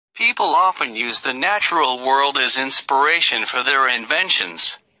People often use the natural world as inspiration for their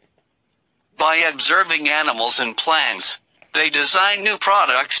inventions. By observing animals and plants, they design new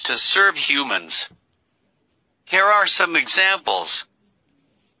products to serve humans. Here are some examples.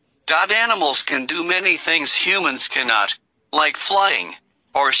 Animals can do many things humans cannot, like flying,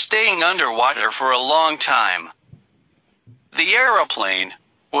 or staying underwater for a long time. The aeroplane,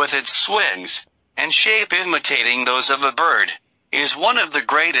 with its swings, and shape imitating those of a bird, is one of the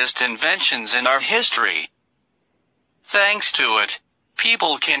greatest inventions in our history. Thanks to it,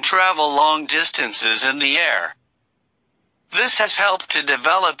 people can travel long distances in the air. This has helped to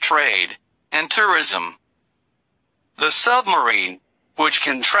develop trade and tourism. The submarine, which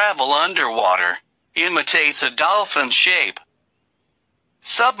can travel underwater, imitates a dolphin's shape.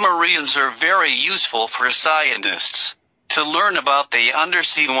 Submarines are very useful for scientists to learn about the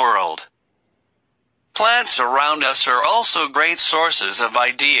undersea world. Plants around us are also great sources of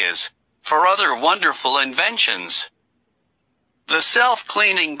ideas for other wonderful inventions. The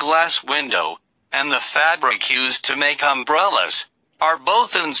self-cleaning glass window and the fabric used to make umbrellas are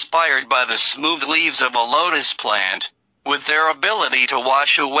both inspired by the smooth leaves of a lotus plant, with their ability to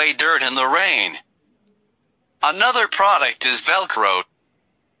wash away dirt in the rain. Another product is Velcro.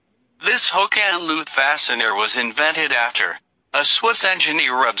 This hook and loop fastener was invented after a Swiss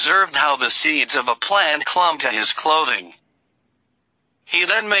engineer observed how the seeds of a plant clung to his clothing. He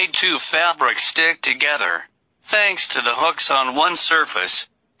then made two fabrics stick together, thanks to the hooks on one surface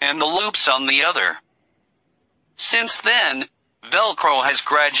and the loops on the other. Since then, Velcro has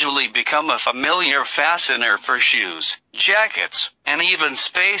gradually become a familiar fastener for shoes, jackets, and even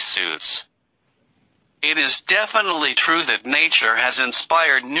spacesuits. It is definitely true that nature has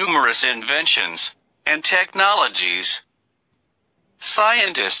inspired numerous inventions and technologies.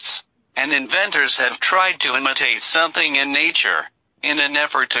 Scientists and inventors have tried to imitate something in nature in an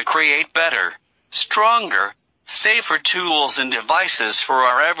effort to create better, stronger, safer tools and devices for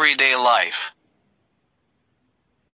our everyday life.